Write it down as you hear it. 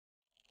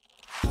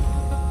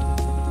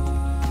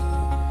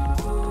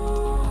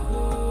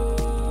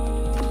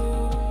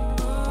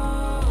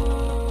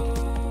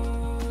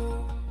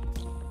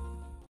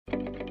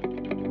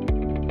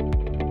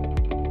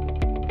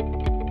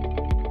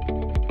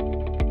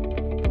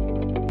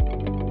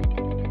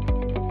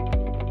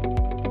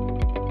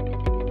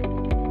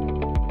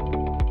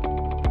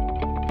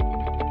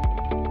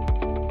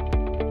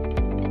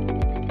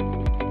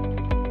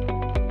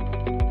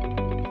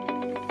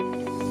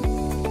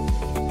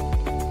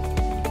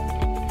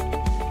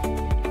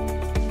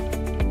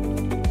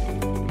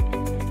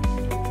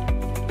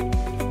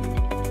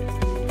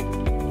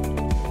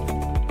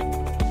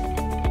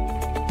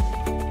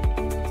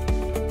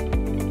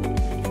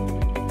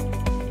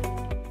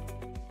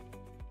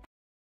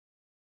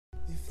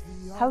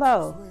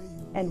Hello,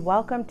 and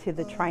welcome to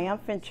the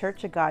Triumphant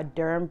Church of God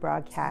Durham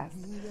broadcast.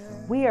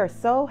 We are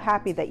so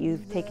happy that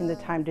you've taken the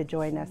time to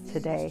join us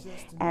today,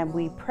 and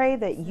we pray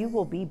that you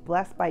will be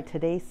blessed by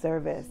today's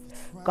service.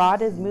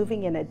 God is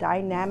moving in a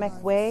dynamic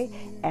way,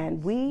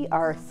 and we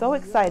are so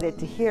excited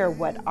to hear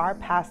what our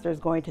pastor is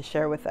going to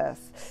share with us.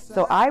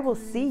 So I will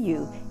see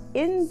you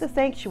in the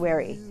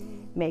sanctuary.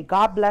 May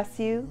God bless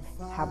you.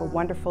 Have a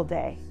wonderful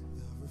day.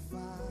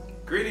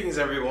 Greetings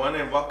everyone,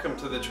 and welcome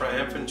to the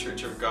Triumphant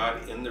Church of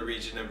God in the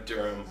region of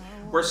Durham.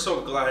 We're so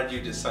glad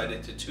you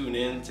decided to tune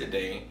in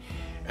today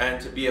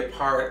and to be a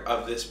part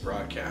of this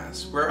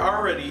broadcast. We're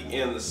already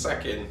in the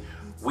second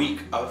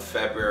week of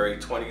February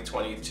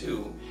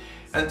 2022,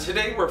 and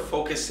today we're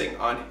focusing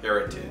on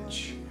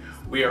heritage.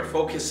 We are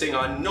focusing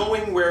on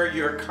knowing where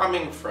you're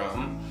coming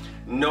from,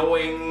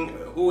 knowing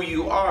who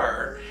you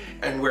are,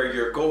 and where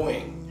you're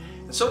going.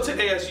 And so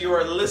today, as you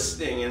are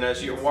listening and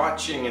as you're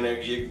watching and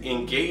as you're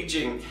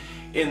engaging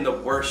in the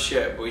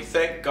worship, we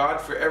thank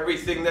God for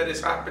everything that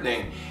is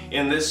happening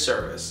in this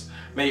service.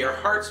 May your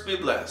hearts be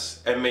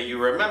blessed, and may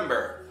you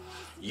remember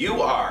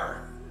you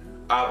are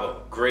of a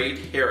great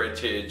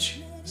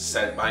heritage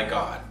sent by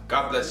God.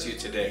 God bless you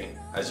today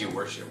as you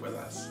worship with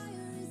us.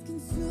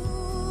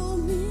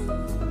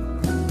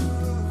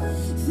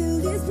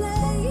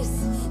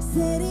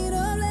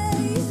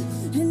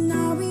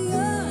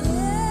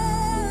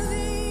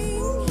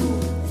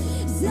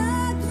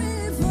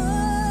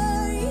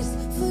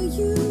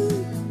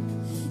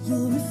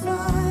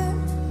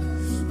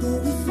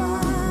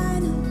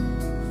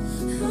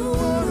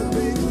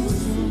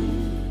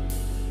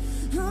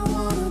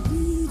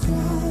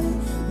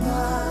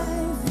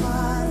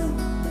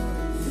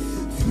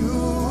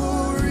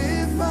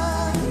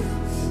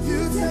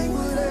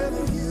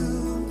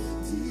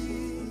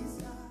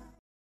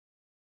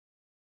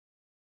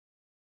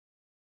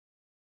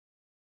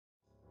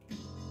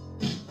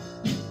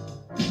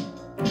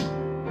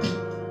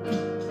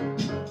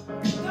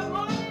 Good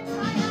morning,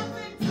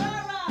 Triumphant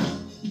Durham.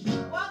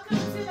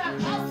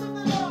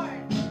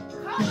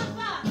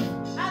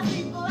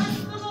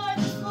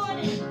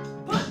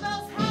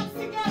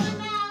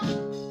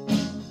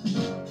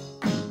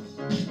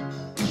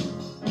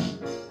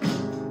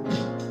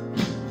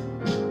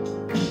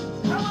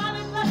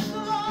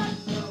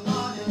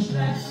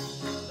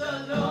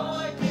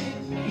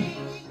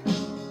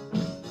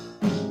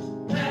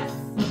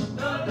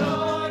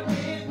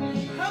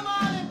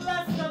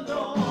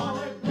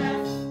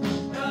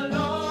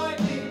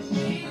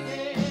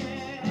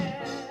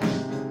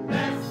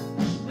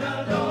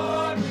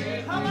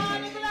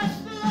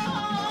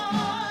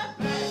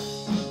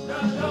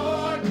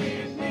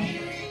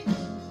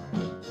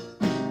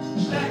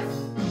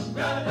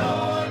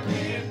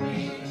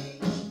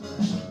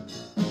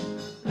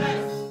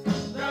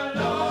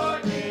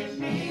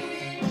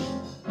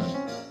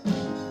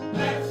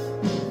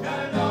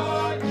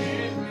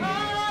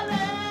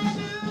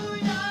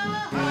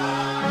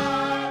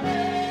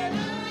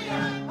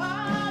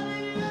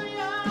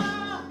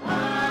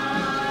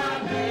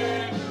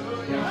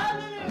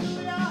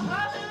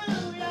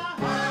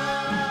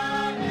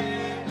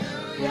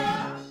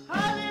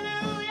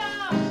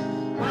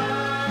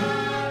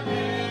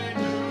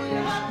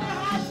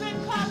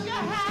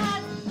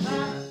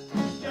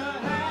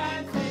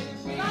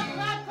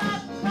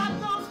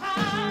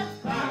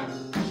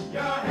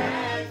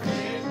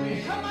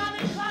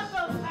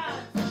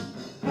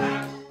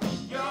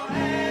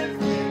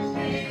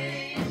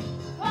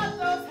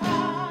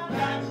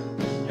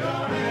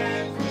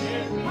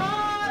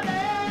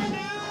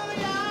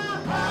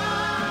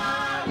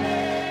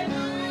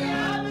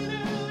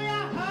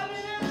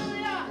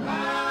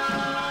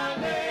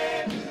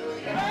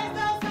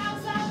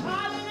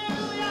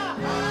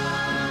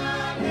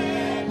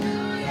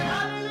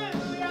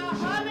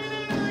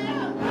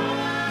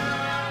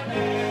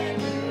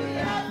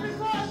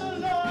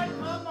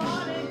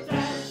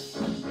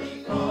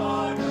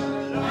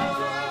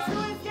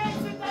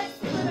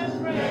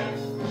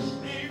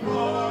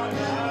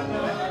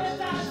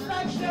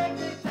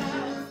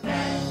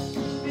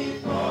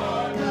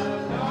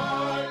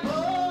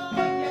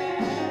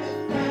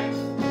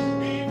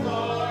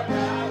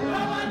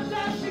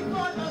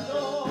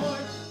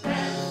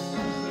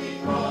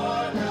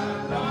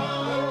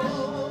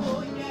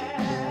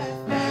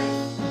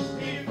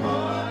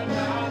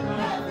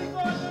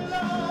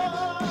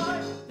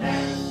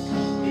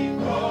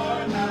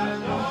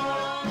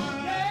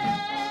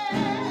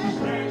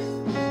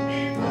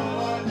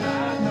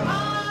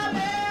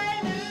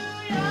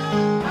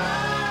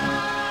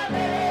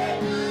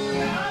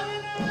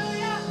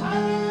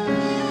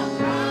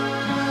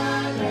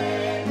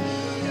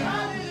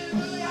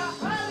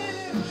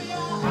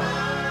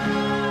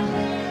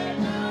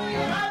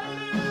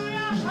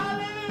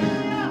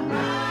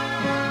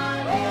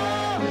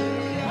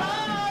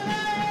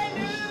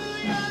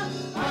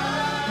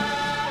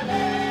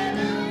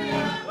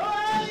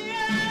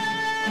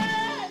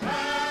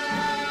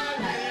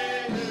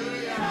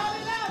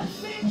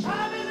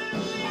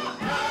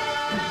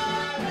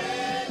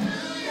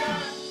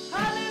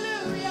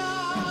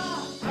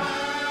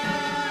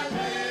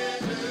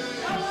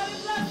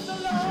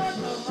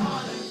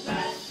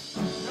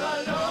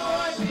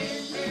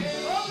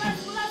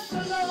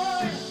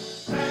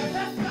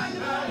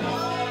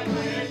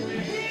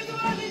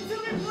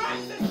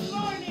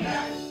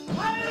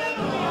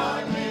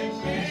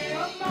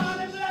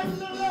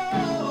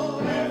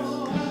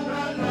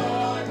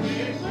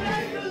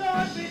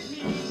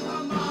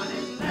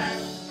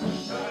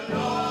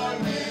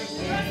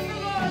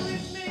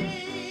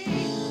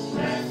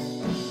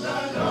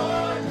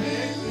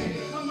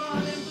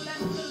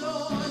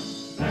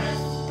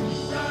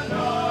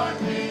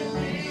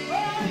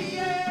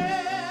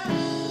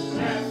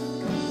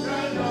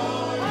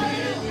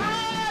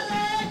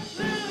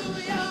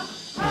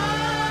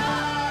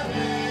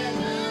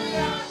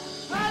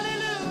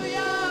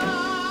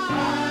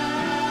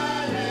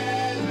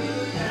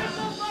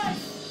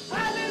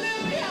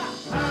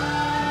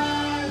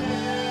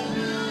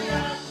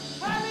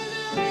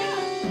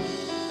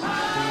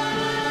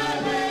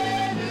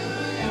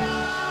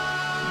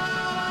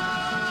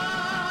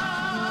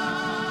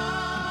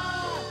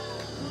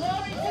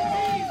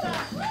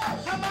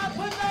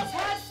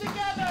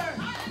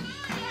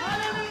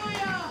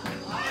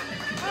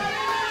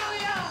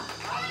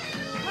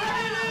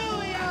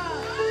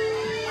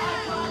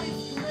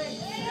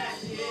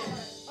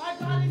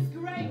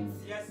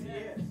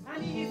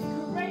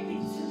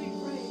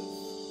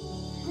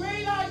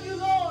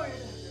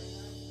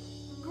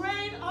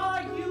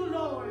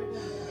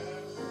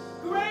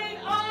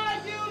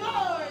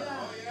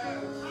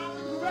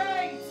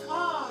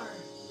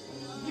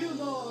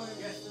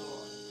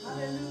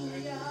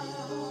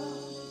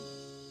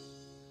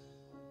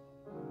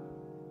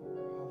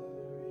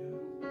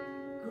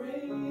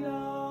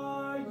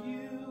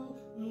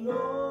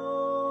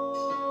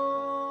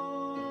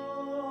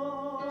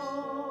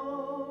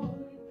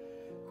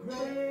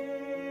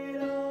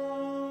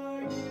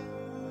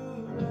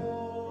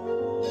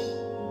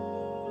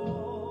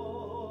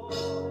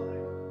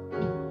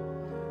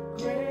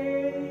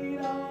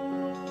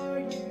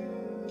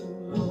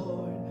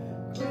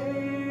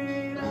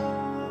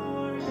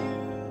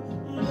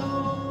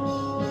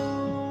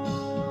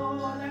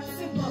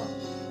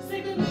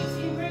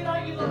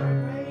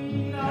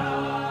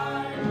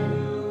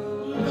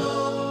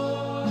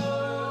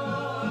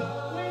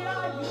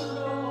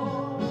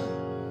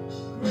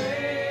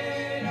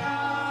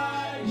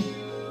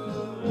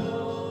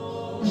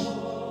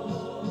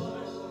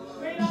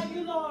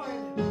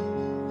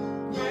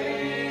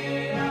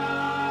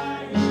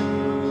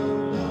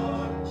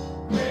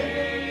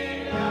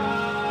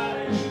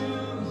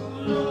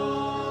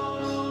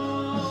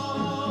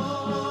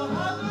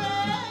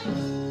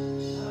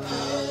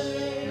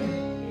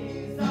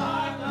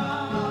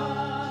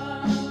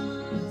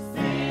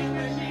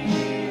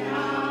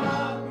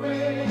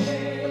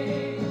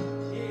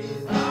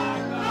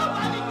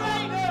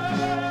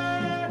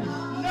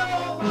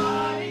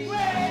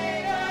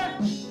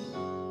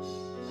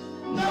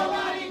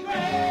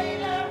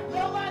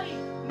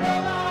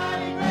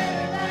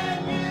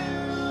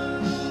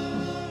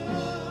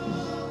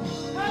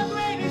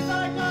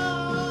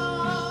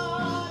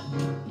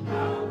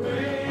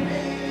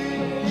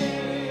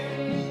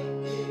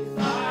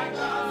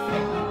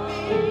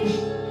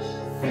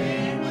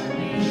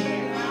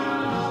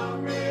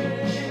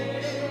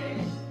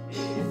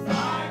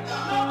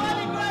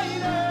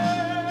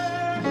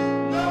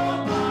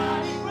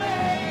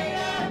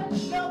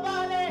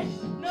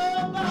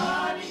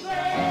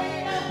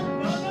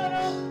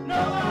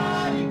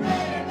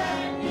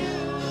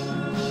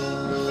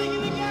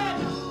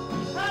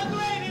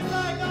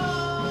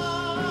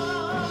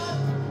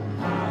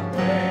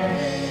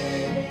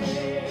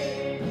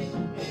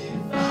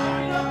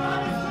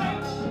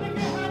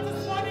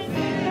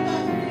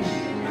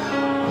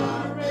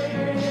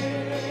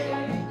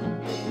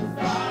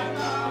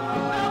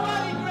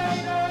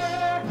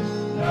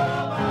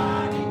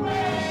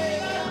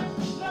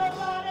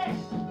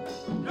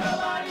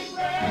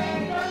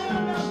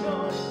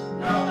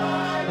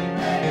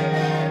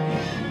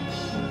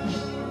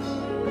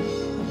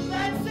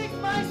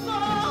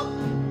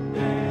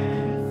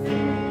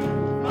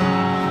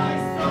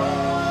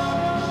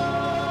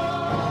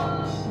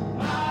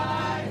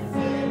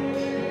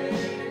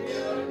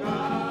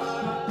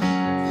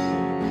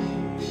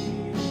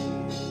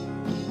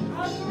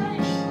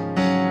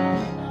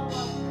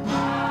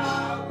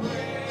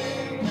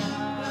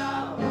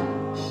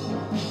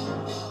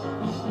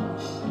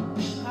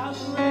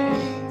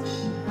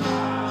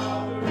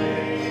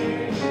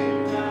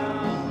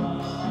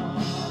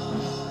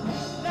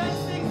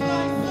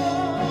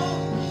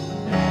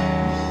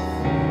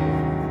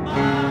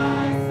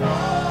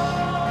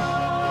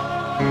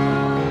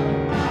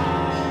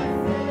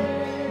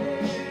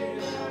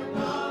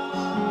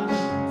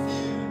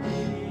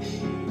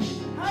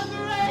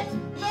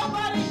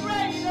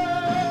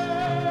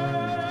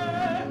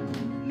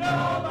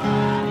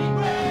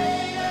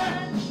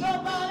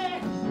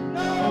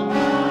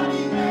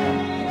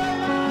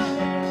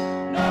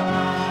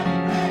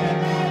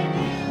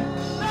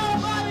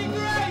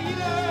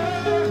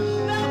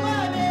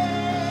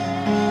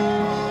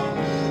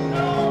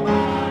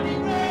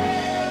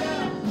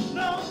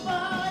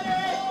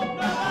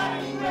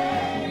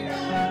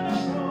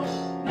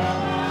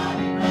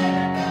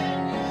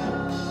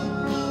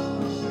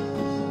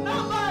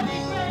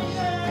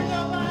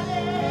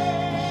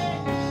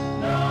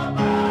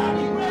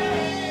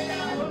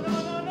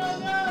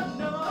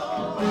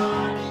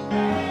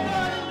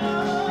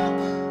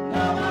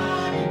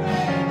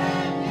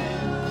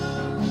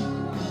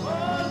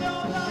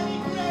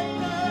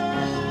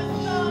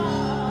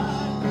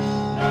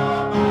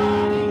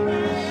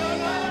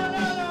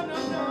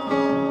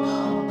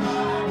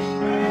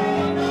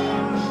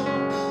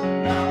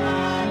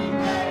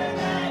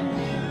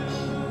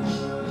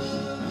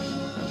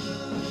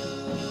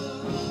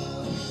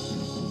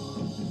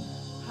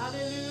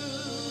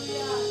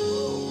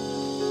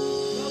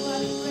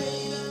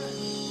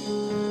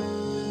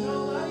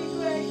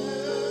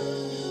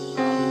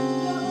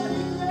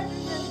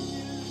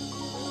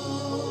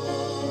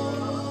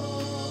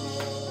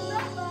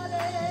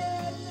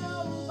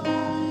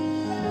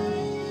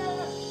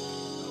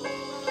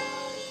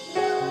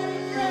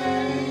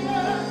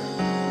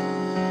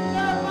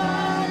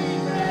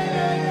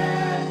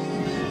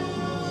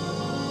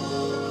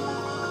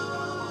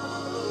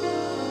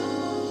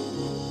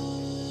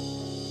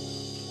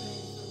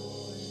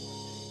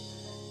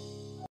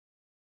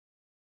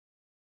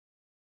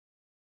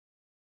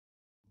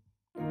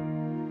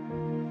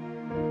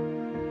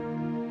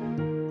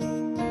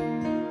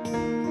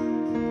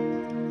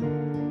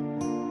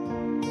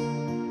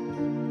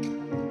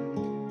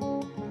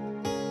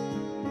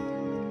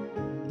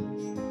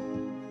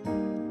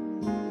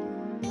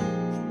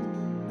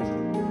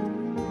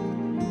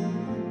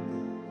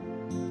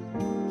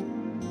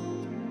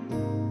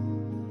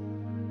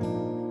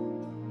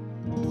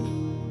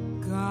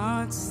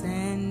 God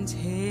sent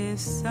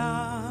his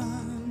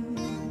son.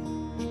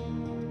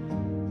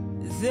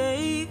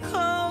 They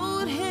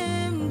called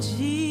him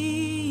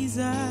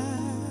Jesus.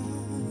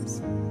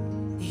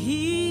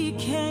 He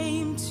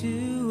came to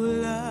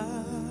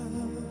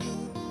love,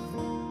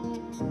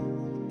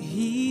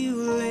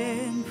 heal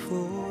and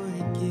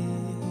forgive.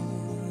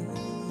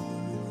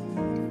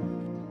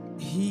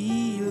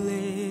 He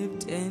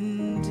lived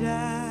and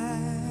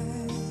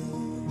died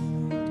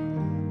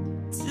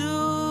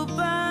to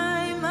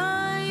buy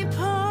my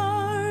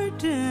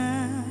pardon.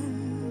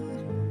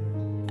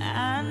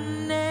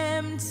 An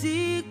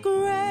empty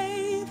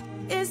grave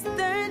is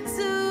there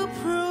to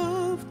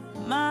prove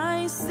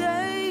my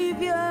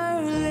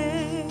Savior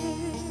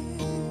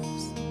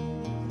lives.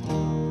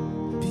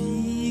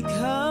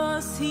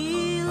 Because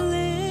he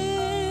lives,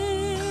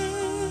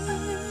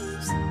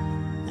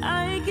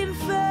 I can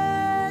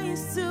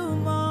face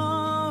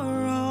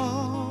tomorrow.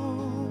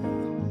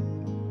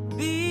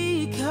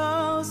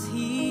 Because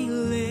he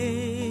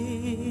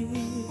lives,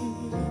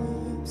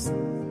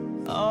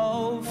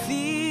 all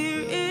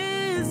fear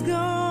is gone.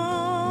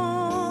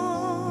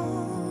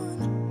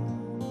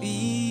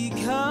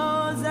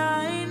 Because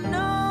I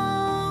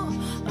know,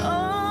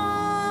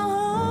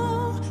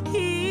 oh,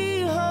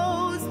 he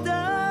holds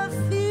the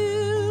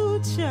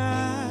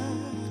future,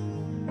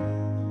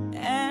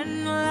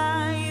 and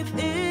life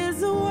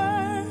is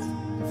worth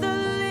the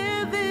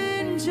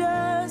living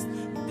just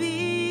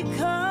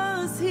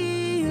because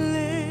he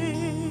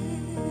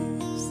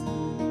lives.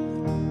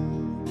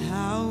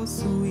 How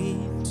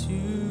sweet to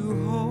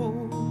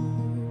hold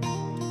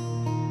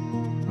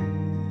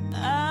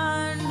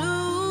a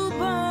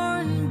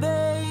newborn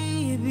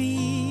baby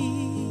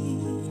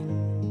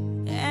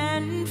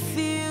and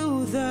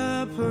feel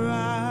the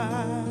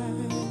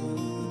pride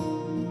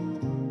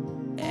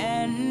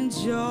and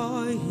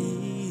joy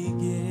he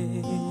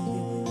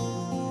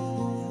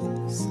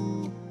gives.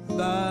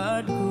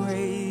 But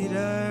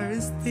greater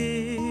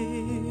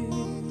still,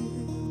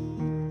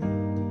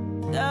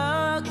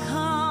 the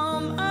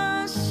calm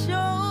assurance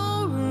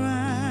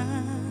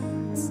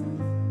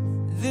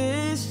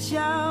this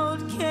child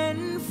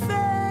can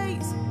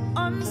face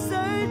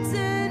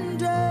uncertain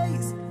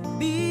days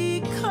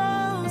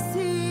because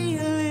he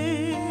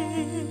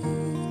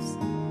lives.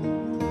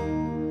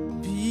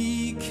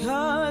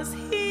 Because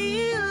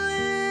he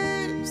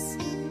lives,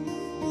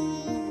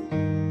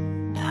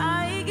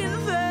 I can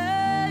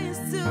face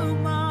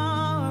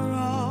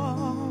tomorrow.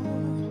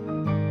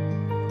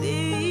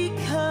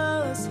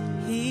 Because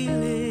he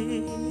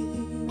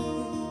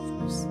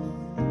lives,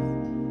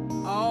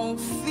 all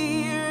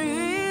fear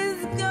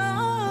is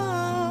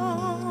gone,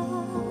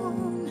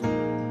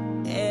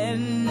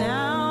 and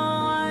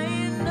now I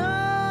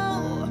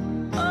know,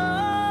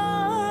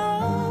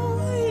 oh,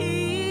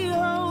 he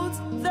holds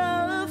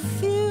the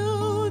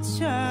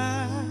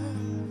future,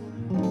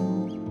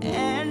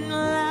 and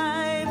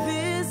life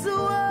is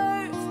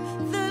worth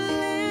the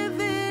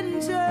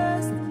living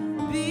just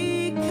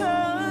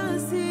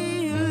because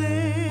he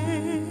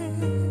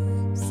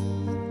lives.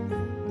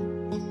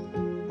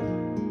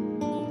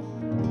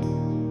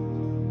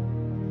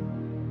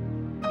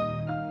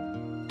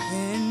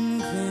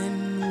 And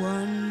then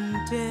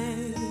one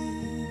day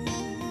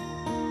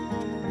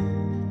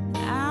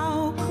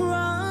I'll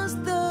cross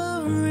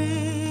the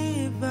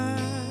river,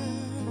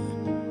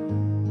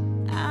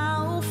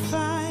 I'll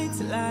fight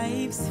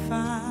life's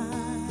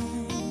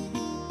fight,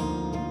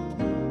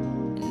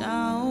 and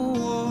I'll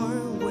war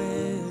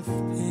with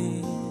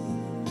pain,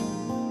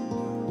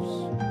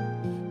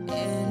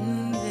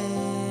 and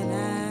then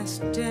as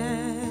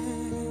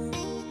death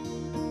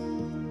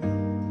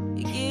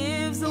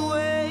gives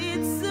way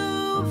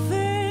to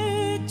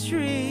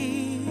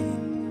victory,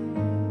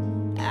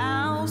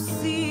 I'll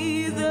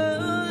see the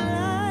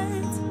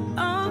light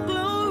of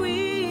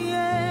glory,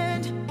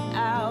 and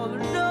I'll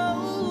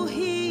know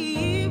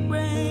he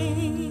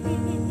reigns.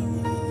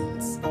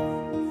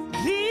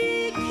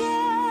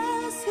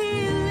 Because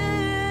he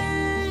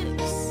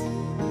lives,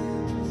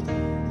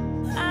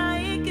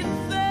 I can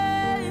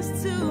face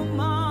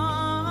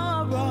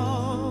tomorrow.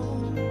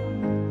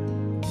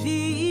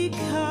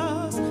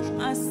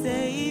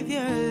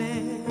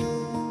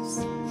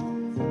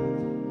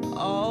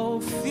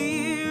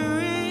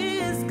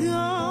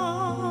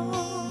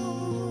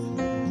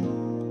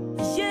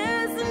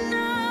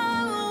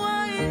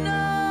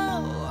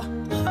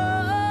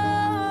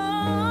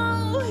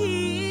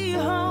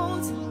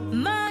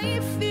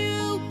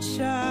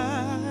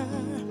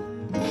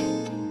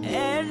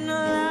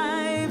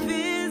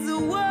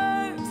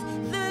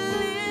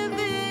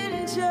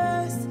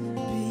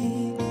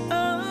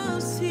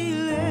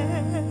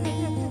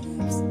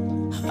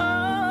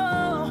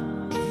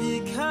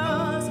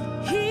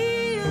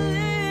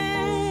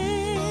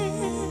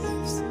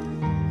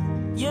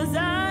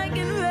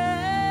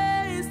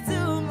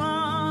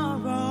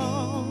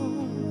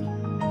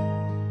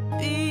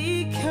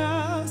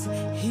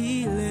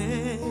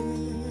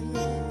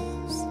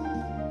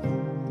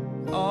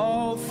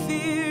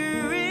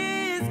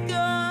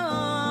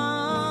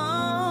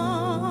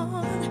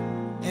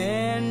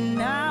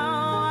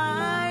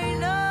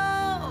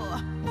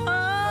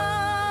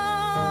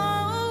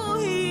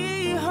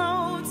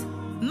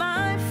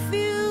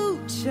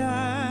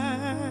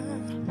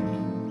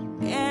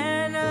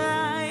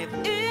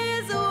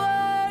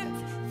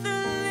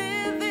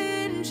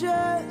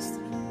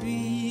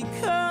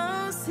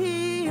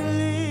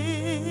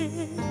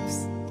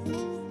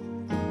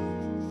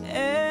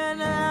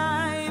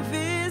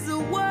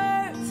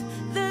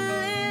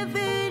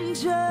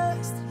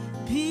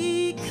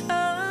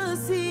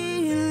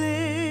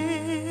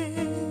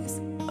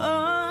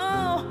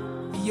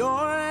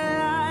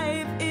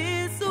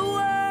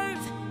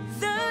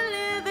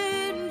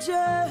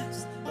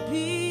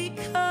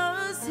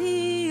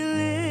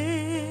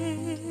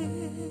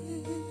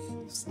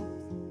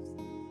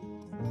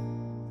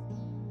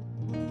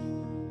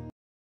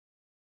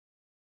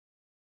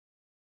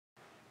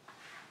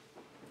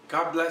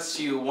 God bless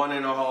you one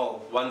and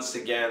all once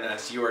again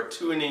as you are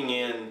tuning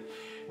in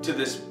to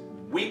this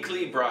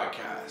weekly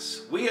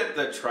broadcast. We at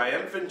the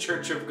Triumphant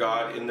Church of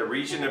God in the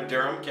region of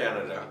Durham,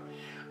 Canada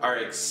are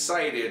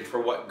excited for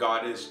what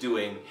God is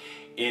doing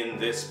in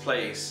this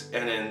place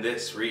and in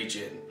this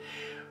region.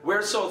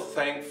 We're so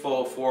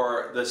thankful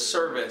for the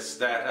service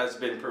that has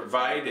been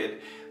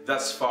provided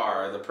thus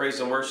far, the praise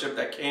and worship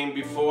that came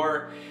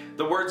before,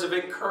 the words of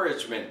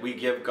encouragement. We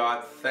give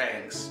God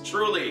thanks.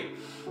 Truly,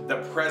 the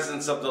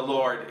presence of the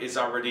Lord is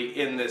already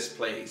in this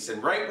place.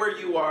 And right where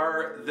you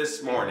are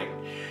this morning,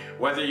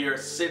 whether you're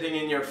sitting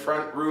in your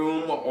front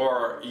room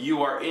or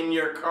you are in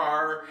your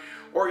car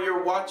or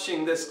you're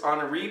watching this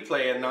on a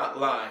replay and not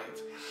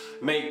live,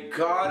 may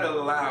God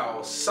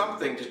allow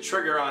something to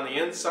trigger on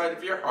the inside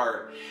of your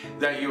heart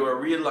that you will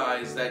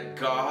realize that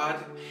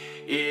God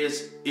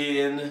is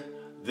in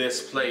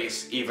this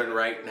place even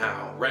right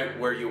now, right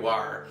where you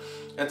are.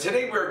 And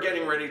today we're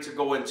getting ready to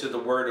go into the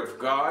Word of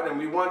God, and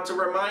we want to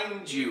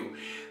remind you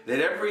that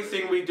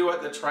everything we do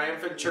at the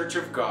Triumphant Church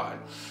of God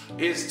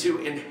is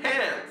to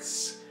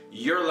enhance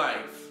your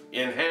life,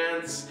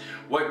 enhance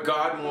what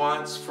God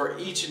wants for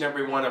each and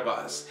every one of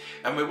us.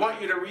 And we want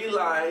you to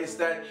realize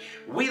that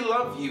we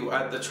love you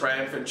at the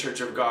Triumphant Church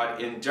of God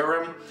in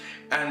Durham,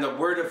 and the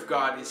Word of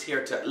God is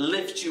here to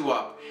lift you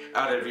up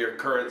out of your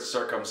current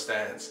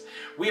circumstance.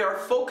 We are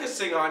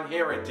focusing on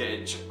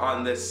heritage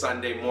on this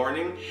Sunday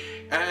morning,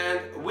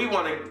 and we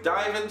want to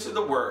dive into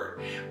the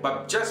Word.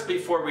 But just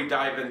before we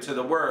dive into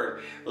the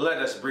Word, let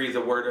us breathe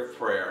a word of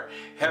prayer.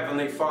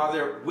 Heavenly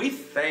Father, we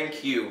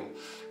thank you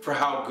for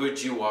how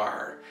good you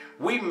are.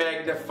 We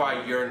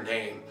magnify your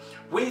name.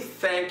 We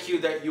thank you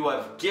that you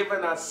have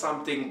given us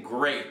something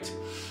great.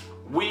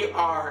 We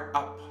are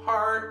a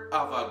part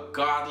of a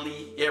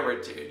godly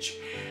heritage,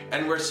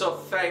 and we're so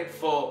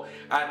thankful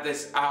at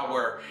this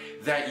hour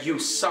that you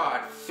saw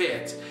it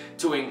fit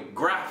to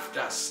engraft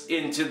us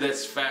into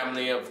this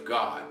family of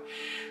God.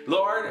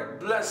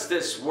 Lord, bless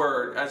this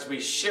word as we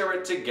share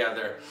it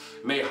together.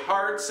 May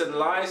hearts and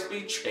lives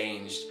be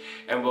changed,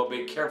 and we'll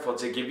be careful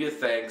to give you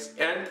thanks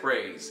and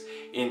praise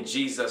in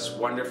Jesus'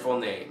 wonderful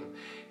name.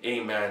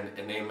 Amen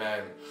and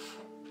amen.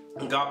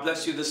 God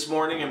bless you this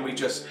morning, and we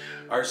just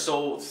are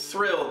so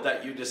thrilled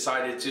that you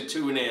decided to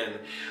tune in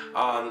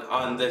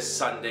on this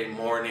Sunday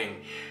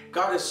morning.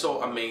 God is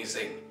so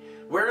amazing.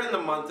 We're in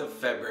the month of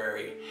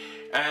February,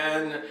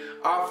 and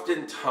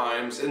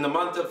oftentimes in the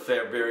month of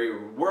February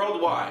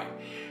worldwide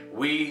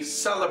we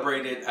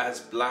celebrate it as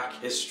Black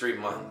History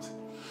Month.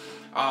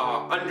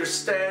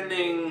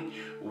 Understanding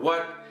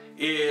what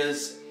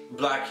is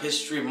Black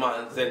History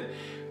Month and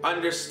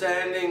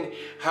understanding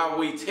how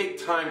we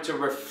take time to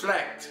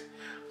reflect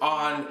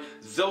on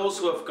those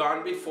who have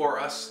gone before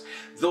us,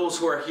 those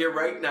who are here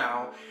right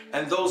now,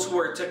 and those who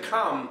are to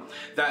come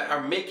that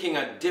are making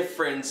a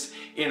difference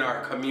in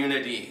our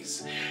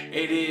communities.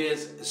 It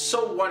is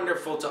so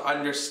wonderful to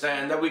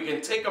understand that we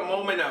can take a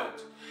moment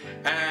out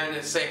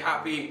and say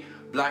Happy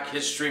Black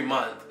History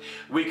Month.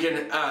 We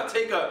can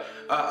take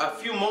a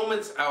few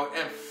moments out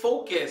and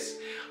focus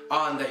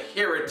on the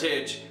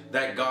heritage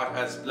that God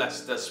has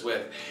blessed us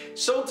with.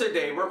 So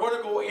today we're going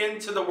to go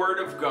into the Word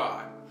of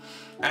God,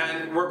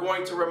 and we're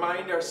going to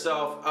remind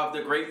ourselves of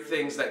the great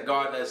things that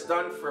God has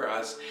done for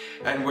us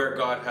and where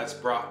God has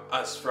brought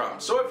us from.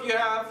 So if you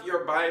have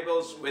your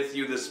Bibles with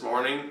you this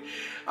morning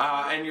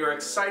and you're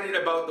excited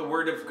about the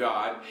Word of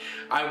God,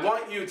 I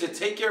want you to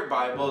take your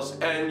Bibles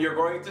and you're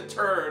going to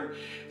turn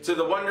to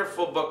the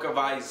wonderful book of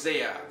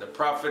Isaiah, the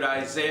prophet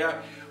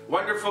Isaiah.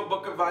 Wonderful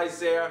book of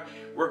Isaiah.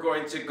 We're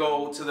going to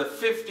go to the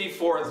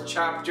 54th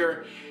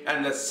chapter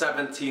and the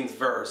 17th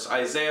verse.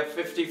 Isaiah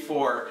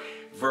 54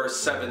 verse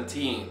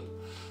 17.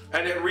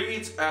 And it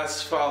reads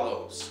as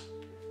follows: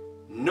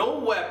 No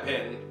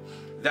weapon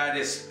that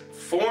is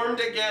formed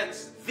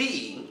against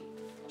thee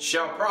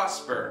shall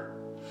prosper,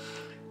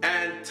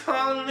 and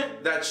tongue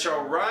that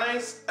shall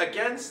rise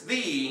against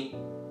thee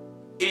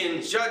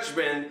in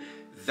judgment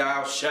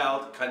thou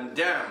shalt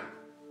condemn.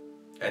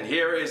 And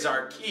here is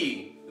our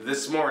key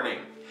this morning.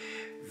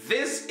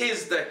 This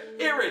is the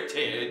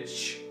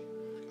heritage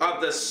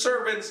of the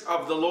servants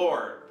of the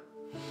Lord,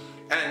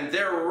 and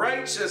their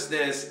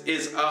righteousness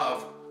is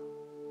of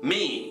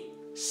me,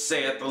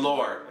 saith the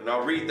Lord. And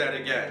I'll read that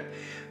again.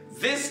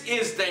 This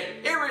is the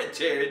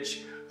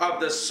heritage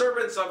of the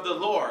servants of the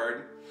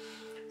Lord,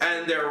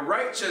 and their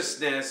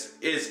righteousness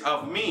is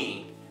of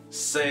me,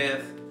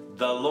 saith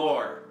the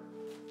Lord.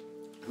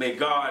 May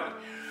God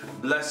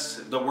bless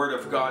the Word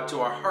of God to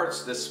our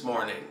hearts this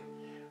morning.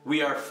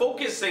 We are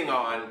focusing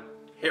on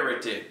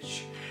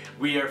heritage.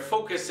 We are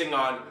focusing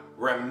on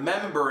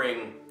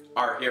remembering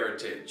our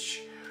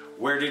heritage.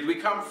 Where did we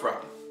come from?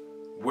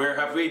 Where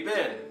have we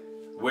been?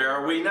 Where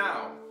are we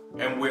now?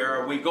 And where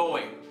are we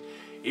going?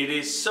 It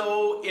is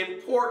so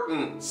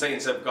important,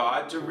 saints of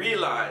God, to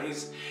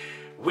realize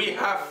we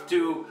have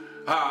to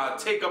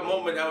take a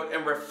moment out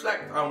and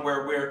reflect on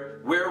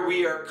where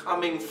we are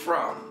coming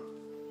from.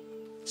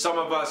 Some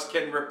of us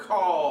can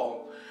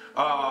recall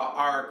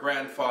our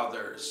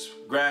grandfathers,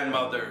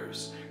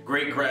 grandmothers,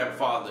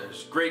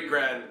 great-grandfathers,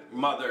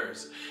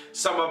 great-grandmothers.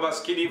 Some of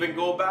us can even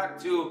go back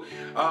to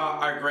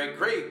our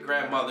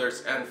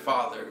great-great-grandmothers and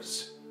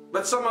fathers.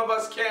 But some of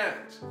us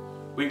can't.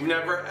 We've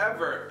never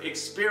ever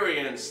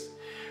experienced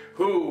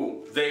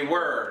who they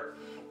were.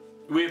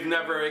 We've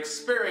never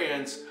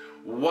experienced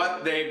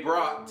what they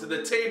brought to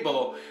the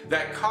table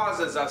that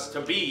causes us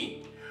to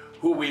be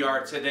who we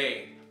are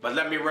today. But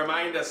let me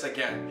remind us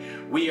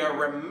again, we are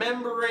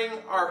remembering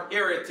our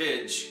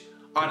heritage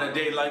on a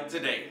day like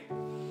today.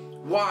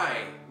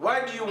 Why?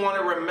 Why do you want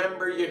to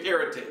remember your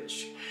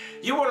heritage?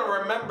 You want to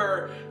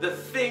remember the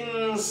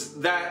things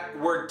that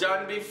were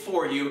done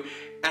before you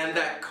and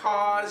that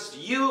caused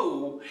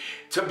you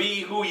to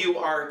be who you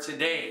are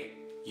today.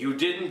 You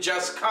didn't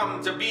just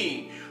come to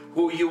be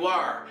who you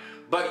are,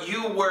 but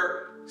you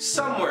were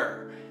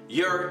somewhere.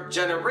 Your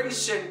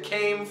generation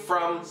came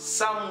from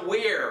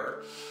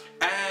somewhere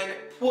and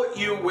put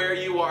you where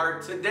you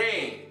are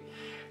today.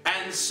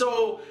 And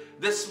so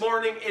this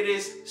morning it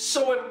is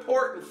so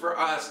important for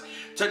us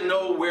to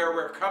know where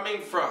we're coming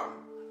from.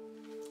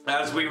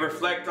 As we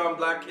reflect on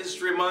Black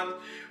History Month,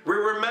 we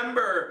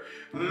remember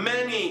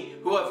many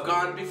who have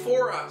gone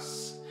before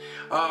us,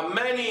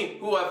 many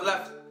who have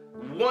left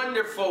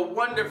wonderful,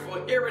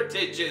 wonderful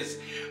heritages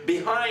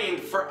behind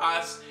for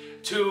us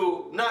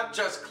to not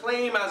just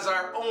claim as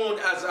our own,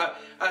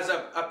 as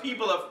a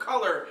people of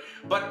color,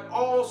 but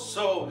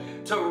also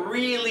to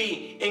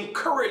really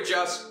encourage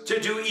us to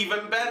do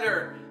even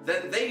better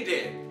than they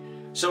did.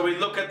 So we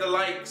look at the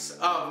likes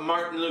of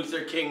Martin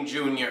Luther King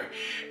Jr.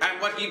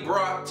 and what he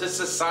brought to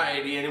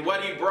society and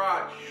what he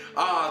brought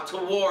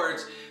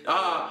towards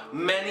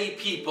many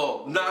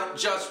people, not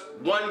just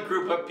one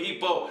group of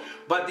people,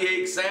 but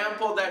the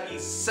example that he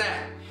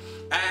set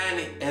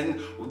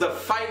and the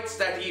fights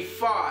that he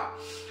fought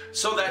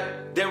so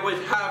that they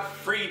would have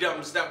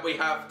freedoms that we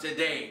have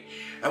today.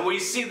 And we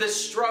see the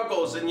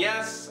struggles, and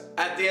yes,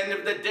 at the end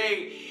of the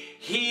day,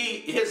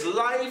 his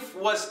life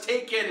was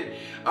taken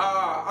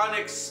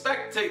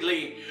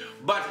unexpectedly,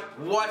 but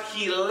what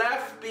he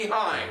left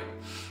behind,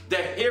 the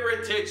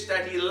heritage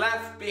that he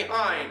left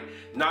behind,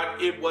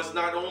 it was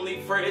not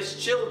only for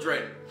his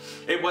children,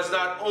 it was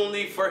not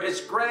only for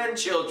his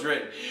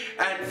grandchildren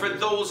and for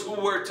those who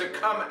were to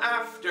come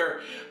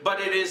after, but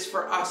it is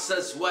for us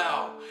as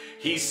well.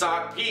 He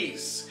sought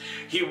peace.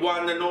 He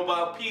won the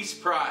Nobel Peace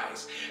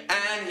Prize,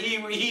 and he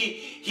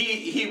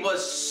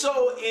was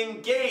so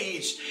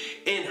engaged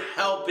in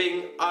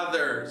helping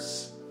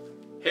others.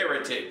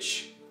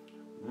 Heritage,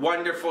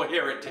 wonderful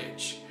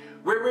heritage,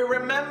 where we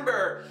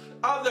remember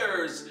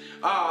others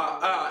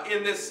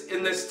in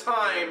this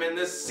time, in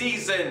this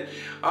season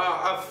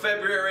of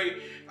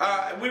February.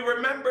 We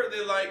remember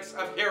the likes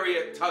of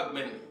Harriet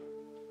Tubman.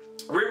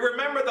 We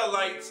remember the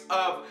likes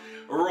of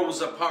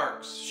Rosa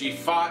Parks. She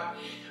fought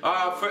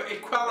for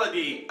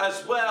equality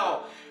as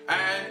well,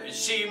 and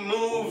she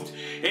moved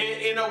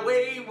in a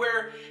way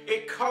where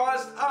it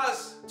caused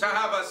us to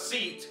have a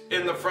seat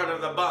in the front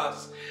of the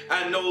bus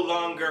and no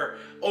longer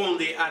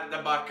only at the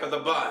back of the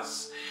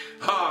bus.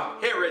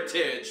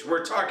 Heritage.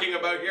 We're talking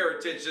about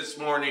heritage this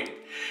morning.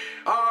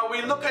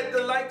 We look at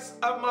the likes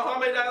of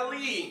Muhammad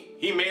Ali.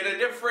 He made a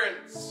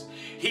difference.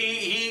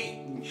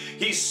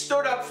 He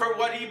stood up for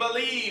what he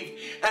believed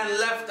and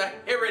left a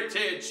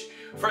heritage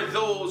for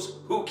those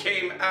who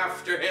came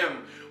after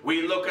him.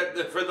 We look at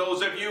for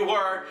those of you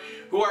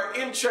who are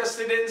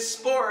interested in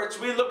sports,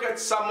 we look at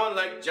someone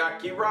like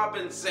Jackie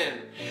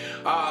Robinson,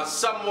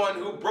 someone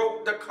who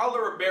broke the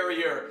color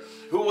barrier,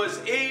 who was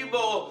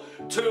able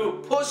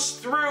to push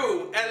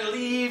through and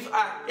leave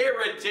a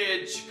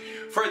heritage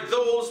for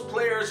those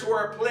players who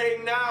are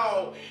playing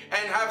now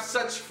and have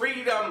such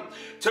freedom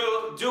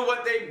to do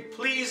what they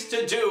please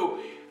to do.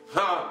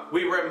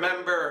 We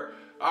remember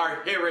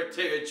our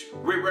heritage.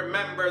 We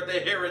remember the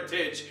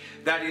heritage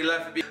that he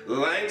left behind.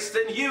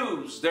 Langston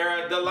Hughes. There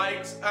are the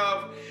likes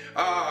of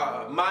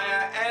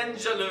Maya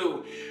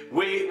Angelou.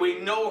 We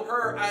know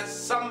her as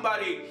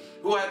somebody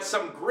who had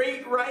some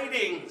great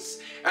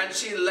writings, and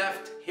she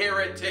left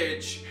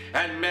heritage,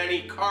 and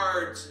many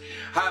cards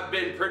have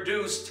been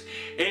produced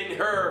in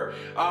her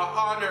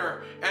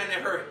honor, and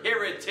her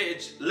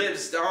heritage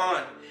lives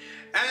on.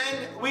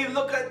 And we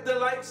look at the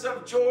likes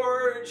of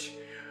George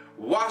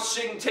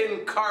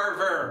Washington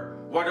Carver.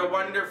 What a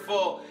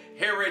wonderful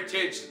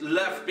heritage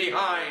left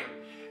behind.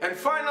 And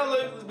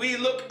finally, we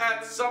look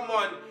at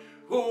someone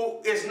who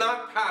is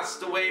not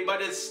passed away,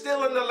 but is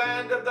still in the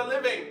land of the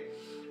living.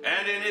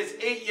 And in his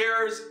 8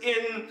 years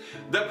in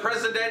the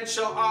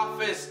presidential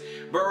office,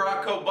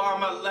 Barack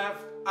Obama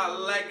left a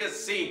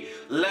legacy,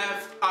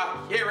 left a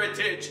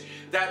heritage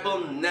that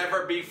will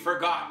never be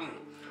forgotten.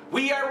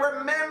 We are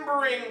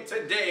remembering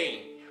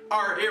today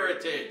our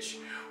heritage.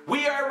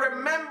 We are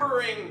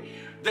remembering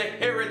the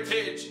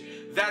heritage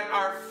that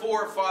our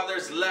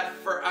forefathers left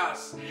for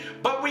us.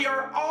 But we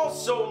are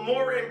also,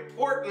 more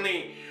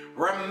importantly,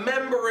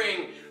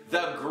 remembering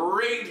the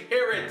great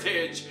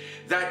heritage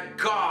that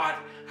God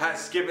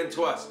has given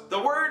to us. The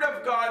Word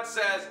of God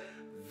says,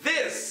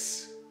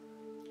 this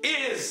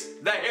is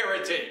the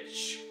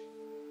heritage.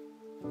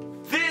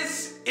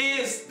 This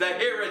is the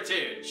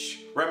heritage.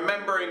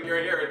 Remembering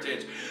your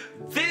heritage.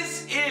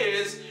 This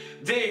is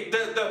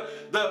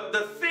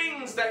the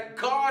things that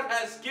God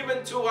has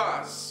given to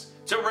us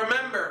to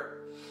remember.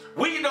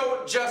 We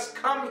don't just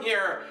come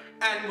here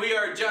and we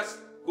are just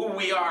who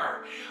we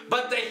are,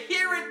 but the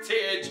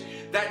heritage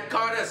that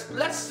God has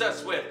blessed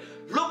us with.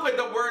 Look what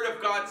the Word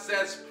of God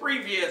says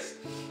previous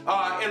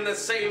in the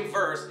same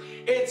verse.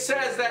 It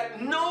says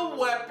that no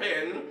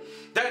weapon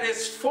that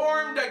is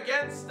formed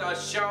against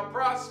us shall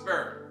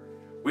prosper.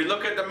 We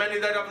look at the many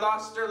that have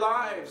lost their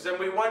lives and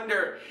we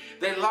wonder,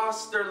 they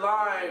lost their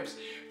lives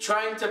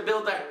trying to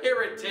build a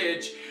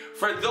heritage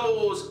for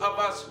those of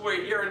us who are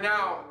here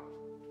now.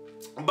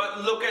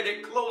 But look at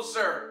it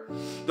closer.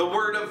 The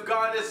Word of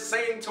God is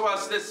saying to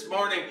us this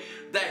morning,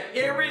 the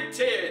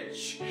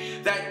heritage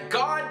that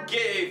God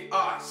gave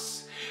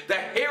us, the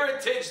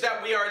heritage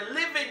that we are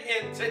living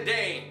in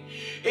today,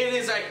 it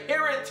is a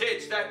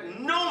heritage that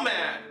no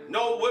man,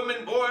 no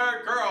woman, boy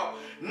or girl,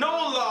 no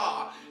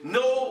law,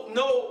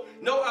 no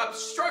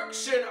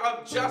obstruction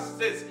of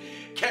justice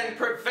can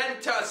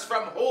prevent us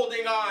from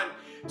holding on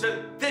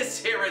to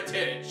this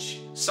heritage.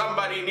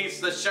 Somebody needs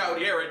to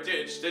shout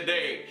heritage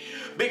today,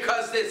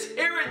 because this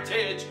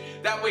heritage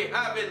that we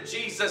have in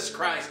Jesus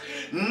Christ,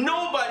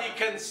 nobody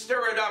can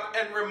stir it up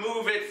and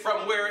remove it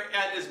from where it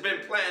has been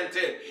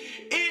planted.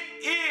 It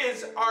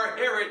is our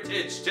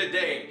heritage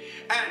today,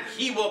 and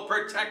He will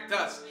protect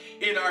us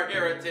in our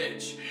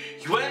heritage.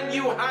 When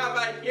you have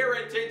a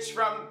heritage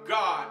from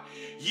God,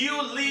 you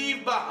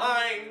leave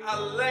behind a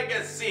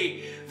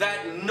legacy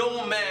that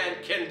no man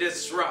can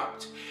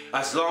disrupt,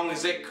 as long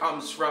as it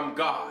comes from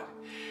God.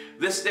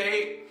 This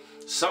day,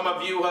 some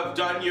of you have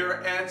done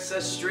your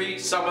ancestry.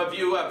 Some of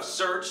you have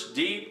searched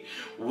deep,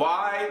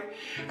 wide,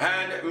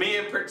 and me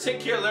in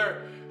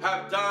particular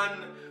have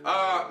done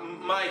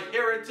my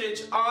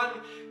heritage on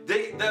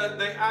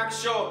the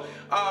actual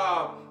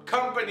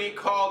company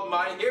called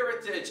My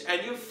Heritage.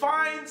 And you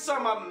find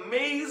some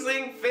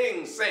amazing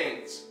things,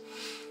 saints.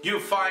 You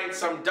find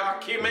some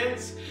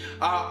documents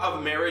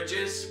of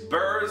marriages,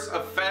 births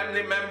of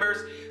family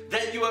members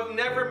that you have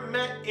never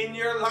met in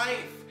your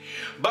life.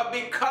 But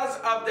because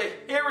of the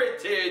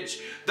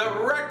heritage, the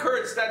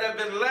records that have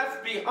been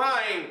left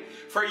behind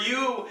for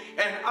you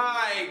and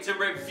I to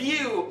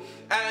review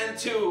and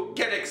to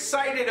get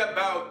excited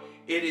about,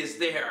 it is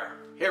there.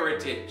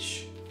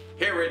 Heritage.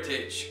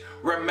 Heritage.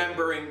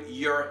 Remembering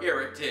your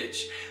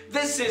heritage.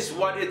 This is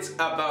what it's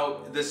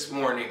about this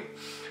morning.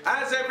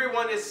 As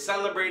everyone is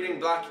celebrating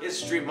Black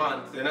History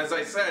Month, and as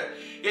I said,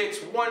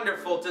 it's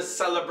wonderful to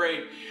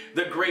celebrate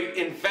the great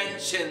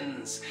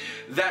inventions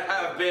that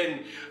have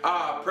been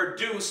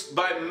produced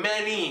by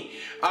many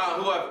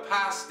who have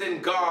passed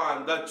and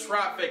gone. The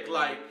traffic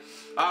light,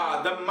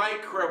 the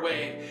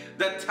microwave,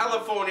 the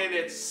telephone in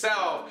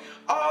itself,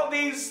 all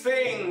these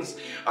things,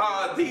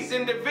 these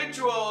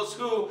individuals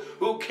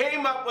who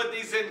came up with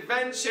these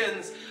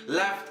inventions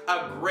left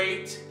a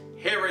great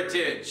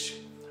heritage.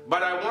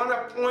 But I want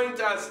to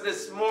point us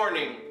this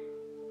morning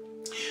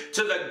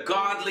to the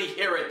godly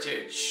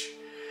heritage.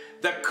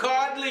 The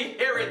godly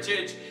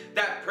heritage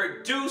that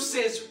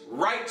produces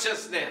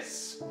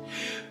righteousness.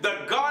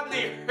 The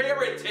godly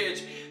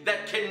heritage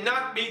that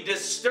cannot be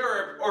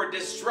disturbed or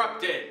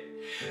disrupted.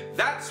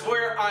 That's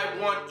where I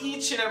want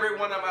each and every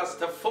one of us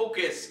to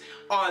focus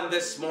on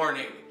this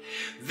morning.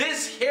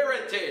 This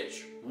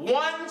heritage,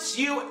 once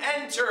you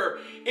enter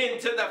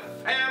into the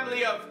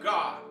family of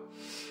God,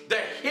 the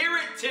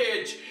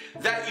heritage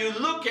that you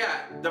look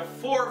at, the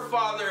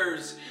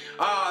forefathers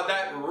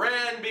that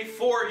ran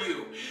before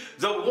you,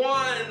 the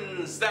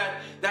ones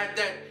that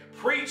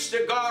preached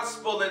the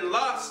gospel and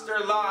lost their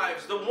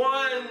lives, the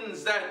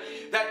ones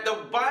that the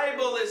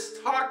Bible is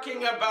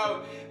talking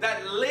about,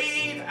 that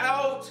laid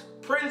out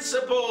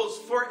principles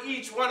for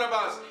each one of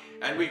us,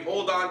 and we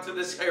hold on to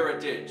this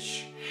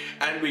heritage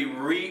and we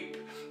reap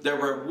the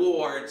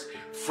rewards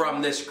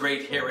from this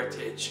great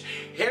heritage.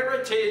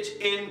 Heritage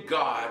in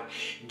God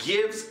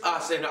gives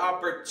us an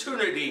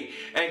opportunity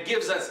and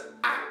gives us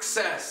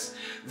access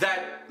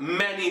that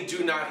many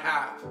do not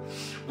have.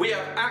 We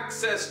have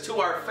access to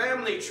our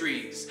family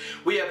trees.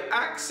 We have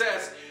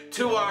access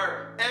to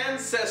our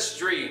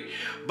ancestry,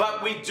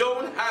 but we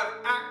don't have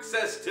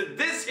access to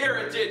this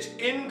heritage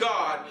in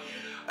God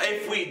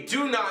if we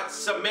do not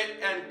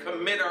submit and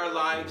commit our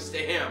lives to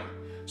Him.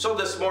 So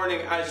this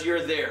morning, as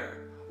you're there,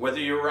 whether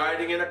you're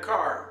riding in a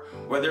car,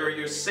 whether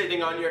you're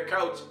sitting on your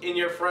couch in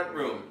your front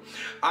room,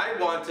 I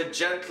want to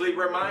gently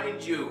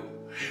remind you,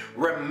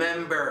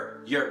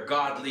 remember your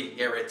godly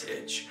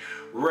heritage.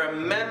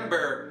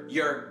 Remember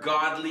your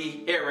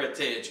godly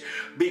heritage,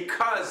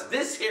 because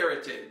this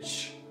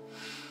heritage,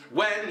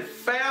 when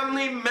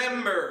family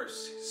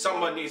members,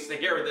 someone needs to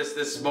hear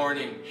this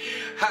morning,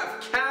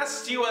 have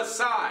cast you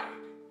aside,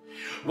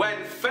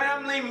 when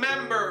family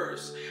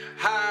members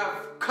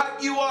have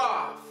cut you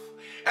off,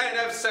 and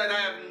have said, I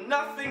have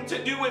nothing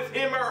to do with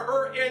him or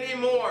her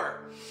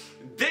anymore,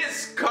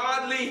 this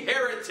godly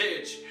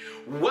heritage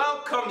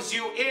welcomes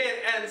you in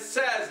and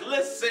says,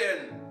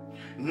 listen,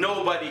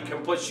 nobody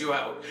can push you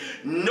out.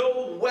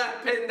 No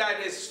weapon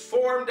that is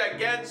formed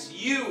against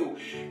you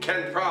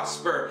can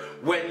prosper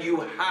when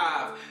you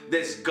have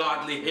this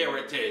godly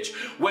heritage,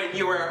 when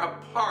you are a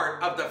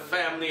part of the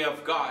family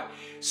of God.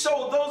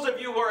 So those of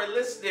you who are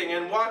listening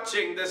and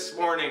watching this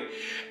morning,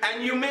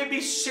 and you may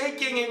be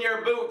shaking in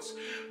your boots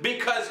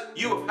because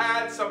you've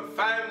had some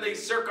family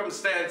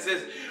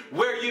circumstances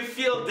where you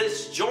feel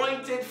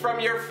disjointed from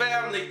your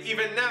family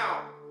even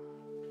now,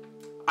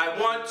 I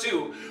want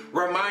to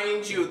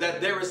remind you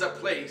that there is a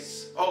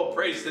place, oh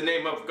praise the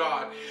name of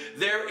God,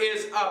 there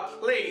is a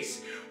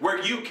place where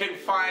you can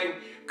find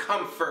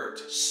comfort,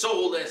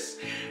 solace.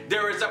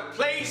 There is a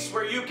place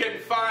where you can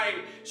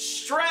find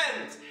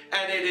strength,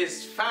 and it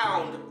is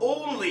found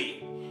only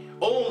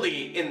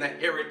in the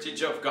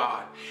heritage of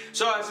God.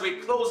 So as we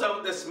close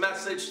out this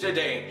message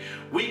today,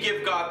 we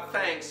give God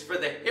thanks for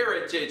the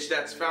heritage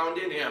that's found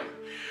in Him.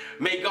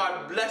 May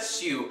God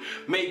bless you.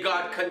 May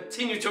God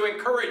continue to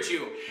encourage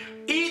you.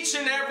 Each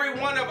and every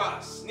one of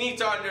us need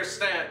to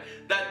understand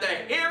that the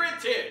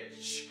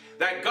heritage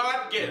that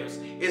God gives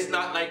is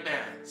not like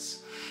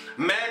man's.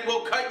 Man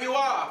will cut you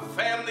off.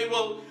 Family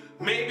will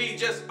maybe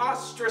just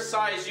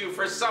ostracize you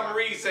for some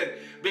reason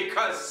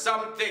because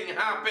something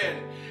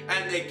happened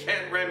and they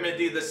can't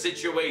remedy the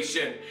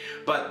situation.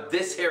 But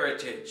this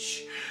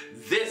heritage,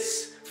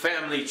 this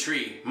family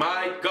tree,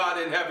 my God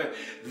in heaven,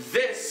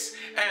 this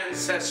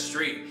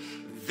ancestry,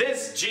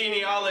 this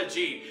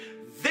genealogy,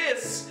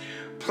 this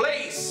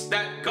place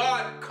that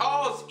God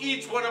calls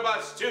each one of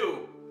us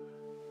to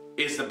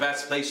is the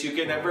best place you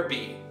can ever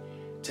be.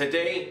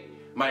 Today,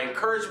 my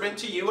encouragement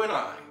to you and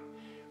I,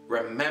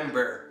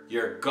 remember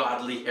your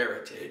godly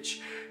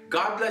heritage.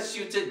 God bless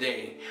you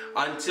today.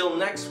 Until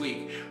next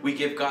week, we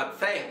give God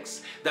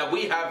thanks that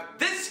we have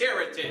this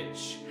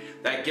heritage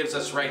that gives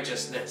us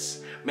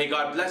righteousness. May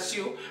God bless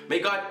you. May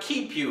God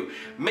keep you.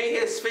 May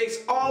His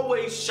face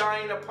always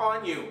shine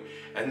upon you.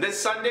 And this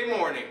Sunday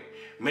morning,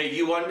 may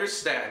you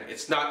understand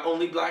it's not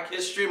only Black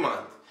History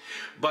Month,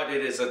 but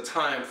it is a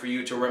time for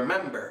you to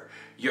remember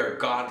your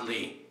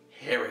godly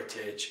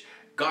heritage.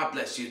 God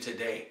bless you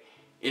today,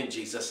 in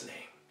Jesus' name.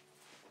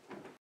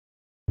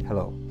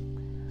 Hello,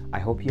 I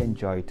hope you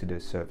enjoyed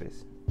today's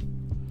service.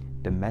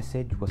 The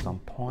message was on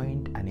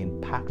point and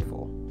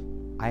impactful.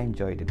 I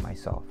enjoyed it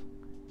myself.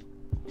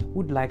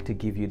 Would like to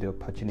give you the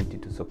opportunity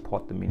to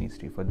support the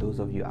ministry. For those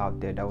of you out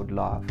there that would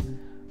love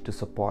to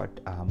support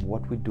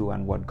what we do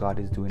and what God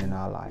is doing in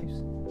our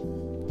lives.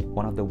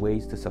 One of the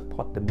ways to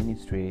support the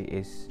ministry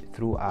is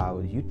through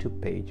our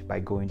YouTube page by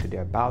going to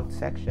the About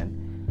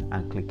section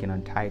and clicking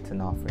on Tithes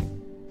and Offering.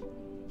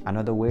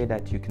 Another way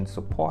that you can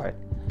support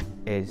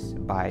is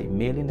by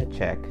mailing a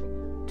check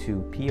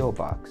to P.O.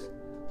 Box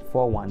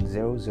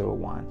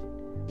 41001,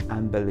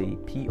 Amberlea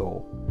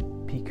PO,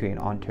 Pickering,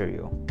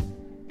 Ontario,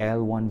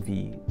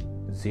 L1V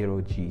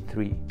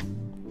 0G3.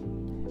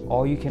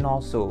 Or you can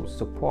also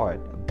support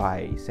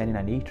by sending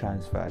an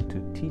e-transfer to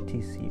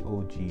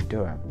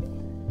TTCOGDurham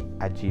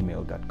at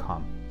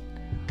gmail.com.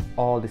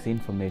 All this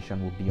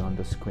information will be on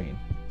the screen.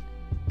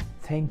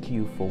 Thank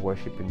you for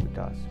worshiping with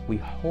us. We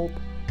hope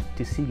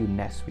to see you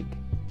next week.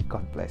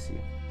 God bless you.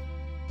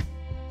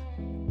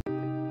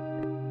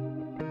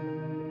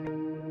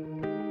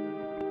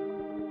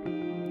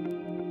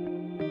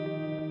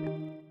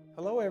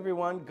 Hello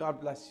everyone, God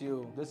bless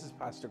you. This is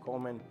Pastor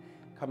Coleman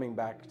coming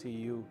back to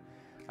you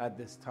at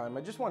this time.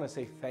 I just want to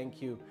say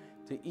thank you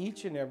to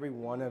each and every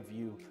one of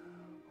you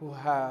who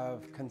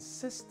have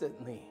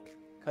consistently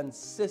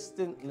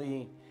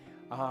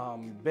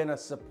been a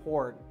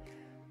support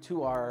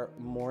to our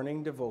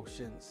morning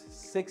devotions.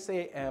 6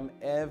 a.m.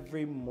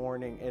 every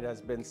morning. It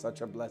has been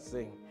such a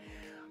blessing.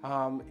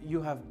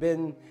 You have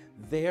been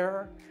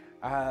there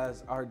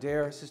as our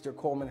dear Sister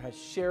Coleman has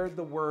shared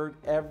the word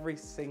every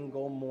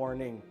single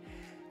morning.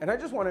 And I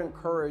just want to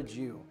encourage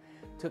you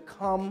to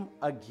come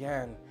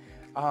again.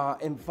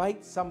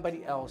 Invite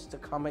somebody else to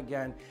come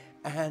again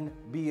and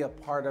be a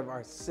part of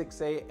our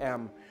 6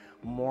 a.m.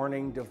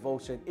 morning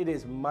devotion. It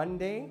is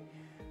Monday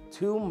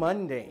to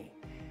Monday,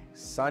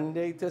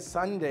 Sunday to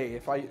Sunday,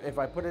 if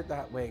I put it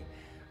that way,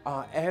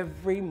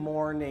 every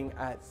morning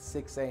at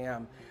 6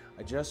 a.m.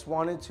 I just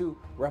wanted to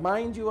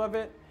remind you of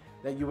it,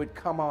 that you would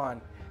come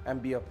on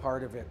and be a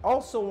part of it.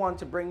 Also want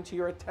to bring to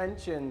your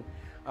attention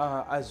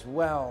as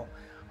well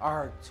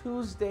our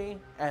Tuesday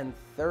and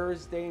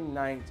Thursday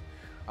night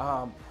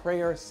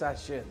prayer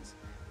sessions.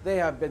 They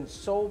have been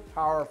so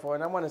powerful,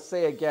 and I want to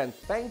say again,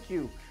 thank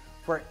you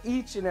for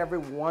each and every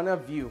one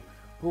of you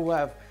who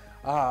have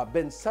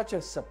been such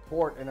a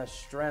support and a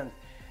strength.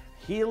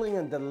 Healing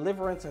and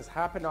deliverance has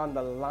happened on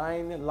the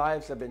line, and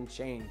lives have been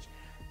changed.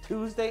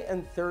 Tuesday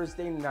and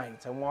Thursday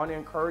nights, I want to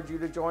encourage you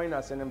to join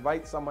us and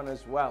invite someone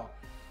as well.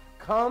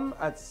 Come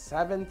at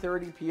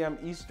 7:30 p.m.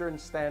 Eastern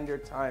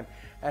Standard Time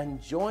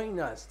and join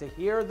us to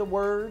hear the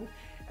word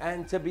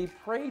and to be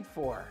prayed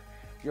for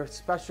your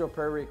special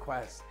prayer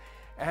requests.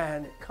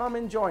 And come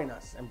and join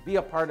us and be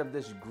a part of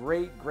this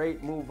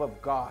great move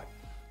of God.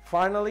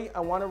 Finally, I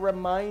want to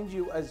remind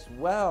you as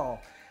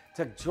well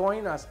to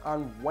join us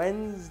on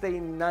Wednesday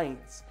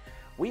nights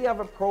we have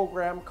a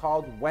program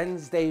called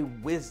Wednesday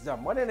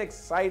Wisdom. What an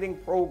exciting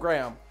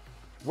program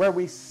where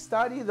we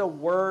study the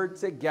Word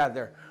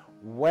together.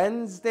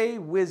 Wednesday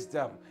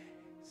Wisdom.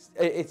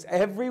 It's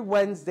every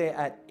Wednesday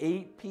at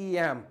 8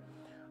 p.m.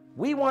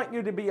 We want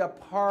you to be a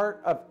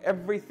part of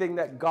everything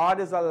that God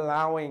is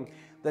allowing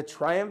the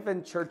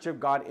Triumphant Church of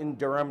God in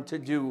Durham to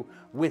do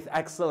with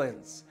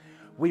excellence.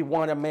 We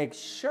want to make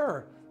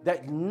sure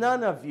that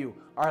none of you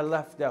are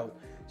left out.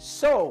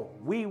 So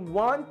we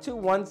want to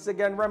once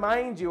again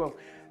remind you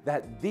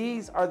that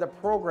these are the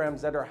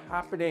programs that are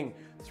happening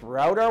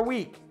throughout our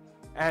week,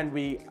 and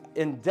we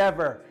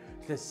endeavor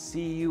to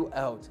see you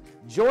out.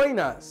 Join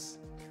us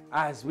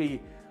as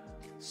we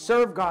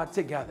serve God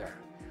together,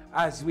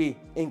 as we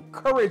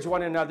encourage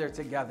one another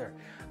together,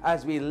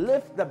 as we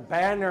lift the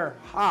banner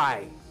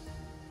high,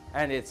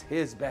 and it's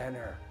His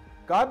banner.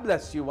 God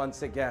bless you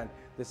once again.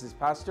 This is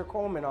Pastor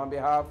Coleman on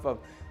behalf of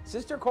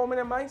Sister Coleman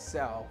and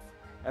myself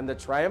and the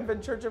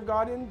Triumphant Church of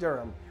God in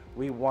Durham.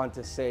 We want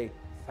to say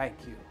thank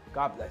you.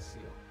 God bless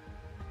you.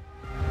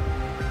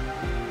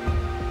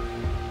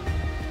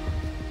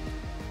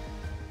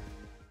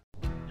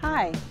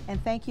 Hi,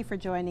 and thank you for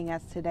joining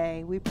us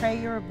today. We pray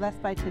you are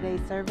blessed by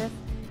today's service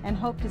and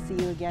hope to see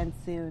you again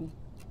soon.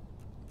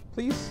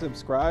 Please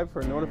subscribe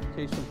for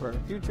notification for our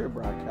future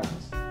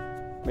broadcasts.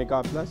 May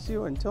God bless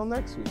you until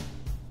next week.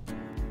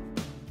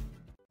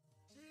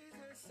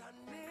 Jesus,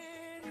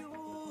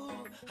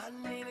 I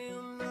need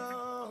you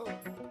now,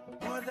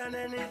 more than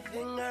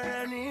anything or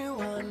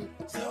anyone.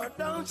 So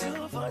don't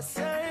you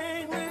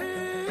forsake me.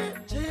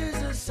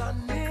 Jesus, I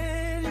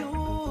need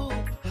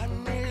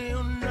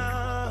you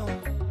now,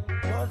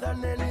 more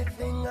than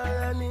anything or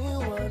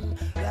anyone.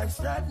 Life's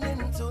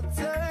threatening to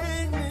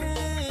take me.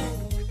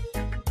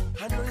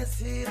 I know you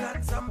see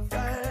that I'm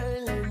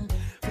failing.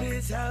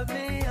 Please help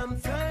me, I'm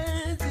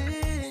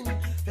fading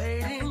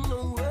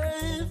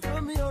away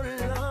from your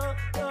love.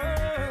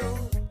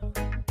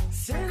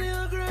 Send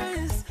your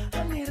grace,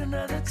 I need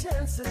another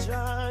chance to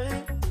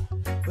try.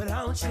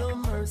 Without your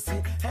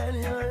mercy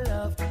and your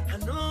love, I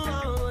know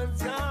I would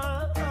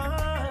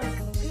die.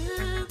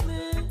 Keep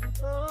me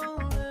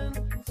holding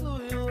to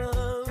you,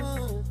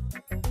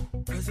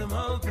 'cause I'm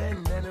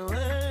hoping and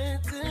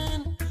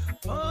waiting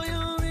for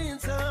your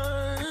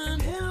return.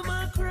 Hear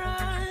my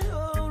cry,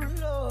 oh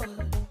Lord,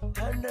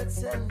 and that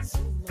sense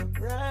in my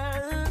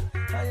prayer.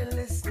 Are you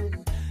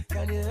listening?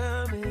 Can you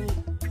hear me?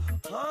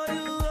 Are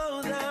you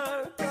out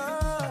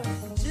there?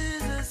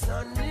 Jesus, I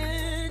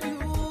need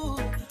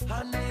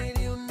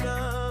you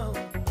now,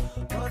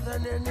 more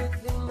than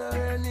anything or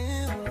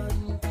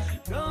anyone.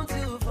 Don't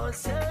you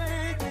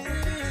forsake me.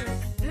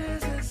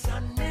 Jesus, I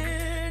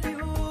need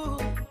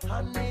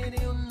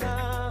you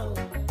now,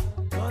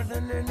 more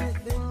than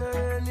anything or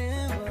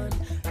anyone.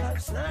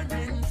 Life's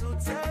nothing to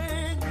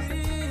take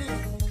me.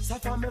 So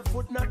for my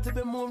foot not to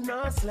be moved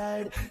nor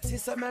slide. See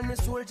so many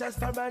soldiers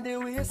fall by the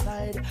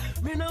wayside.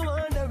 Me no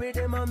wonder with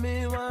them and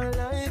me want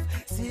life.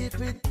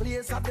 Secret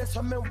place of this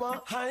for me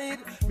want hide.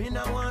 Me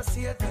no want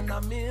Satan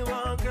and me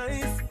want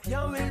Christ.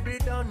 Your will be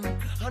done.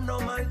 I know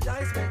my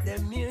choice, make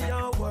them hear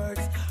your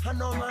words. I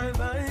know my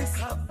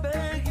voice. I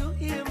beg you,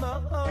 hear my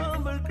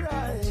humble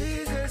cry.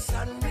 Jesus,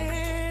 I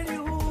need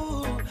you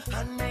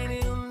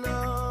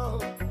now,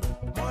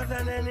 more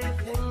than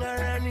anything or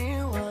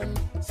anyone.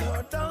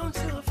 So don't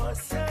you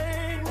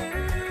forsake me.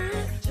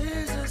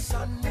 Jesus,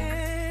 I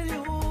need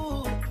you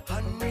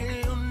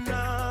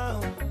now,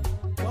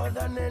 more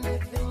than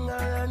anything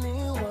or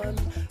anyone.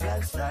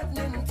 Life's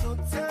threatening to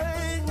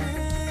take me.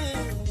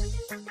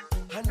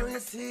 I know you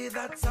see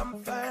that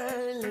I'm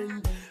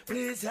failing.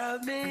 Please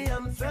help me,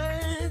 I'm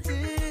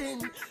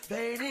fading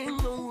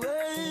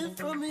away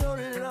from your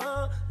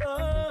love.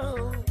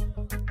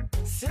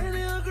 Send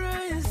your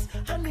grace,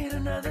 I need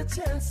another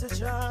chance to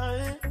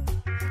try.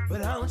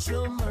 Without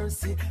your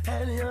mercy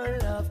and your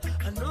love,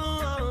 I know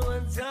I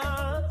would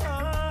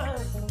die.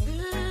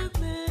 Keep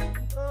me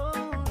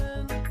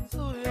holding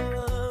to you,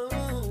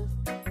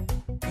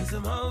 'cause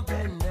I'm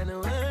hoping and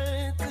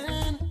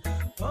waiting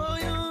for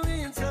your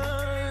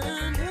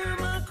return. Hear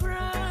my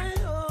cry,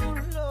 oh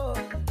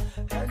Lord,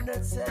 and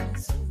that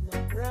sense in my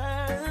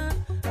prayer.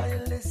 Are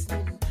you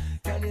listening?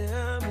 Can you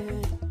hear me?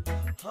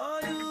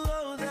 Are you